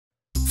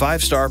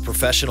Five Star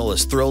Professional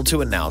is thrilled to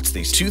announce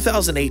these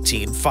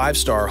 2018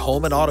 Five-Star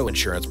Home and Auto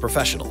Insurance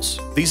Professionals.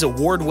 These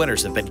award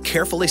winners have been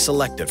carefully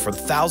selected from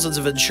thousands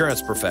of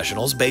insurance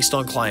professionals based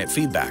on client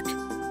feedback.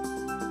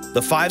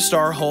 The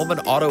Five-Star Home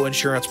and Auto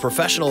Insurance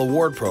Professional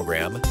Award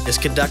Program is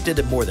conducted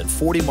in more than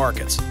 40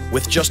 markets,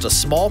 with just a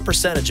small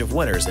percentage of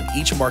winners in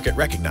each market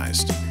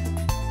recognized.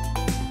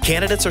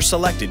 Candidates are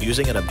selected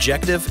using an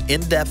objective,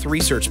 in-depth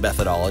research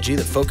methodology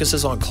that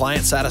focuses on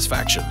client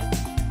satisfaction.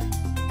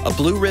 A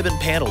blue ribbon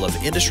panel of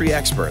industry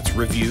experts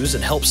reviews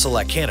and helps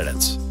select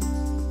candidates.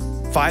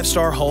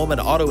 Five-Star Home and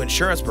Auto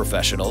Insurance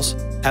Professionals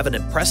have an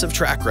impressive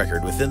track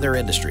record within their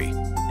industry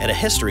and a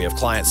history of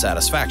client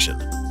satisfaction.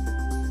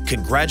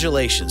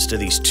 Congratulations to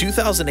these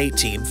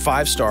 2018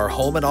 Five-Star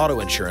Home and Auto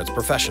Insurance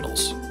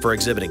Professionals for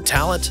exhibiting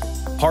talent,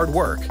 hard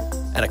work,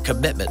 and a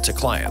commitment to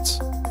clients.